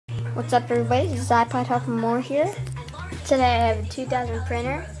What's up, everybody? This is iPod Helping More here. Today I have a 2000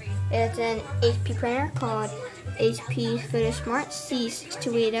 printer. It's an HP printer called HP Photosmart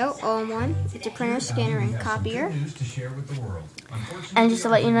C6280 all-in-one. It's a printer, scanner, and copier. And just to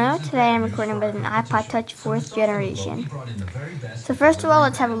let you know, today I'm recording with an iPod Touch 4th generation. So first of all,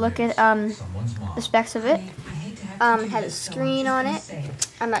 let's have a look at the specs of it. It has a screen on it.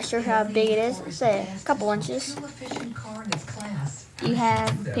 I'm not sure how big it is. Let's say a couple inches. You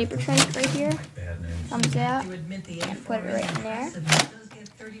have paper tray right here. Comes out. Put it right in there.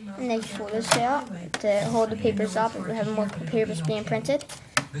 And then you pull this out to hold the papers up if you have more papers being printed.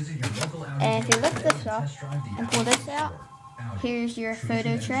 And if you lift this up and pull this out, here's your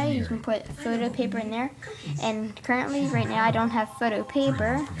photo tray. You can put photo paper in there. And currently, right now, I don't have photo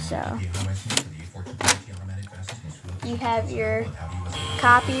paper, so you have your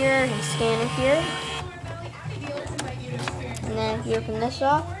copier and scanner here. And then if you open this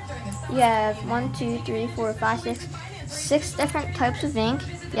up, you have 6 different types of ink.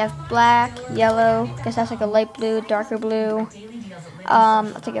 You have black, yellow, I guess that's like a light blue, darker blue.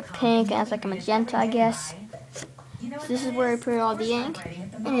 That's like a pink, and that's like a magenta, I guess. So this is where I put all the ink.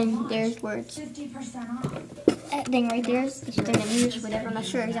 And then there's where it's, that thing right there is the thing I use, whatever, I'm not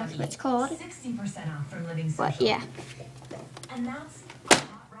sure exactly what it's called. But yeah.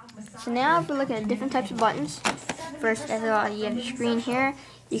 So now if we look at different types of buttons. First, as well, you have your screen here.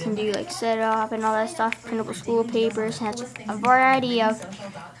 You can do like setup and all that stuff, printable school papers. It has a variety of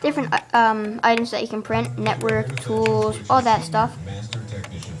different items that you can print, network, tools, all that stuff.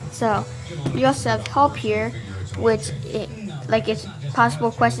 So you also have help here, which it's possible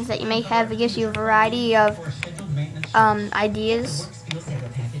questions that you may have. It gives you a variety of ideas.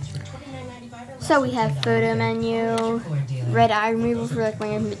 So we have photo menu, red eye removal for like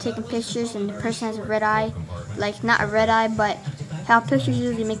when you're taking pictures and the person has a red eye, like not a red eye, but how pictures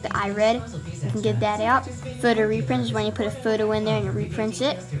usually make the eye red. You can get that out. Photo reprint is when you put a photo in there and it reprints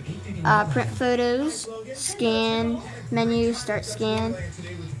it. Print photos, scan menu, start scan.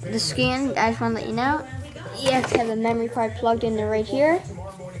 The scan, I just want to let you know, you have to have a memory card plugged in there right here.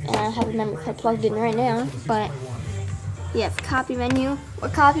 And I have a memory card plugged in right now, but you have copy menu.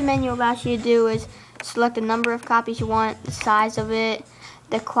 What copy menu allows you to do is select the number of copies you want, the size of it,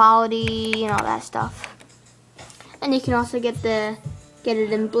 the quality, and all that stuff. And you can also get it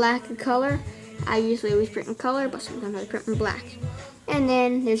in black or color. I usually always print in color, but sometimes I print in black. And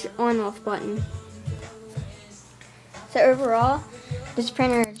then there's your on-off button. So overall, this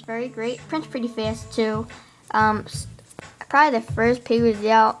printer is very great. It prints pretty fast too. Probably the first page was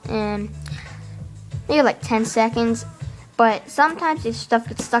out in maybe like 10 seconds. But sometimes this stuff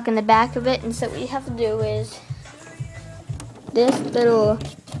gets stuck in the back of it, and so what you have to do is this little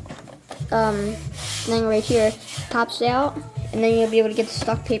thing right here pops out, and then you'll be able to get the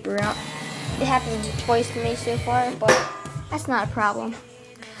stuck paper out. It happened twice to me so far, but that's not a problem.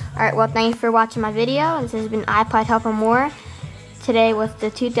 Alright, well, thank you for watching my video. This has been iPod Helping More. Today with the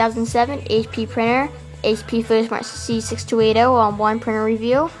 2007 HP printer, HP Photosmart C6280 on one printer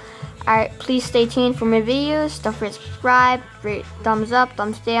review. Alright, please stay tuned for more videos. Don't forget to subscribe, rate, thumbs up,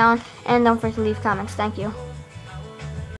 thumbs down, and don't forget to leave comments. Thank you.